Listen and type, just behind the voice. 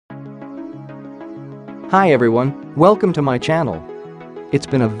Hi everyone, welcome to my channel. It's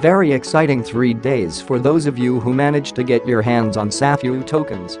been a very exciting 3 days for those of you who managed to get your hands on Safuu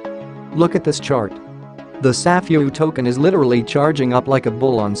tokens. Look at this chart. The Safuu token is literally charging up like a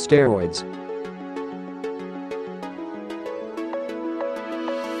bull on steroids.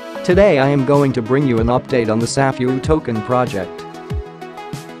 Today I am going to bring you an update on the Safuu token project.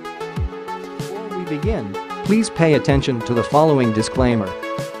 Before we begin, please pay attention to the following disclaimer.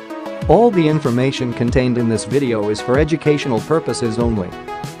 All the information contained in this video is for educational purposes only.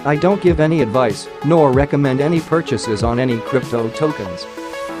 I don't give any advice, nor recommend any purchases on any crypto tokens.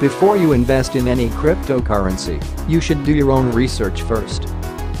 Before you invest in any cryptocurrency, you should do your own research first.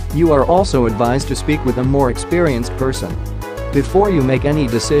 You are also advised to speak with a more experienced person. Before you make any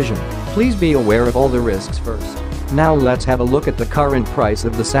decision, please be aware of all the risks first. Now let's have a look at the current price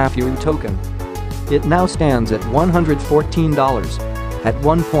of the Safuu token. It now stands at $114. At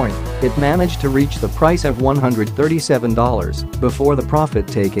one point, it managed to reach the price of $137 before the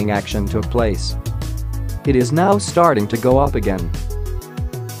profit-taking action took place. It is now starting to go up again.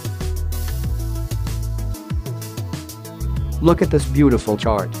 Look at this beautiful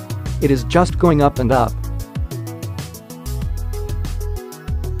chart. It is just going up and up.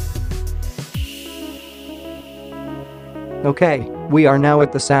 Okay, we are now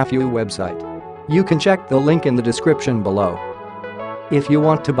at the Safuu website. You can check the link in the description below. If you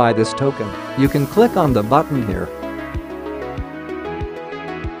want to buy this token, you can click on the button here.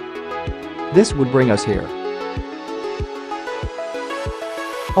 This would bring us here.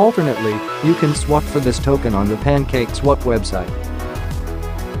 Alternately, you can swap for this token on the Pancake swap website.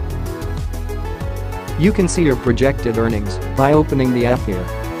 You can see your projected earnings by opening the app here.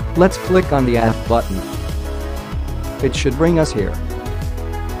 Let's click on the app button. It should bring us here.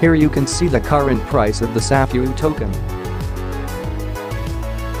 Here you can see the current price of the Safuu token.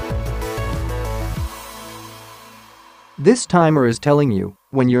 This timer is telling you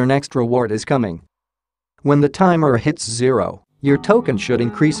when your next reward is coming. When the timer hits 0, your token should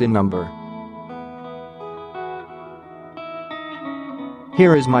increase in number.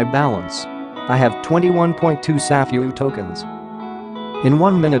 Here is my balance. I have 21.2 Safuu tokens. In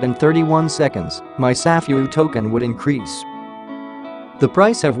 1 minute and 31 seconds, my Safuu token would increase. The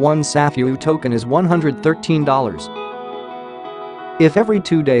price of one Safuu token is $113. If every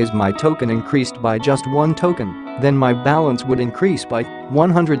 2 days my token increased by just one token, then my balance would increase by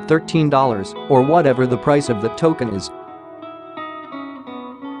 $113 or whatever the price of the token is.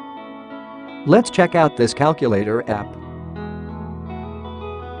 Let's check out this calculator app.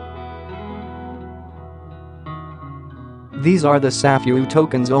 These are the Safuu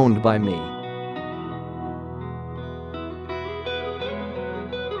tokens owned by me.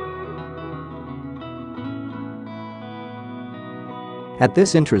 At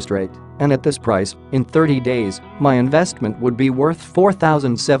this interest rate, and at this price, in 30 days, my investment would be worth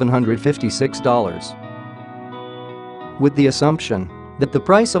 $4,756. With the assumption that the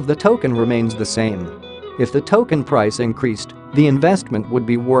price of the token remains the same. If the token price increased, the investment would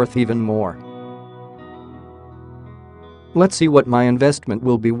be worth even more. Let's see what my investment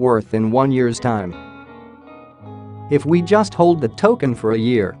will be worth in 1 year's time. If we just hold the token for a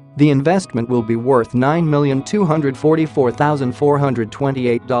year, the investment will be worth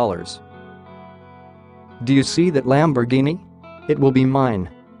 $9,244,428. Do you see that Lamborghini? It will be mine.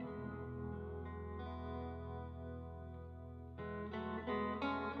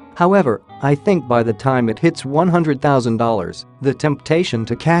 However, I think by the time it hits $100,000, the temptation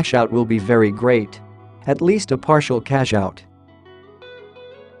to cash out will be very great. At least a partial cash out.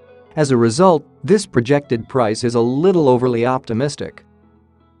 As a result, this projected price is a little overly optimistic.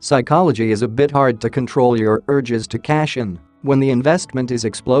 Psychology is a bit hard to control your urges to cash in when the investment is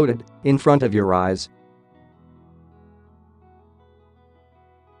exploded in front of your eyes.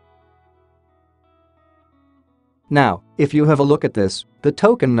 Now, if you have a look at this, the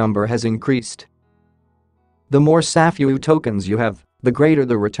token number has increased. The more Safuu tokens you have, the greater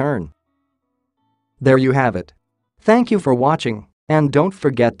the return. There you have it. Thank you for watching, and don't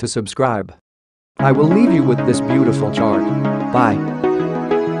forget to subscribe. I will leave you with this beautiful chart. Bye.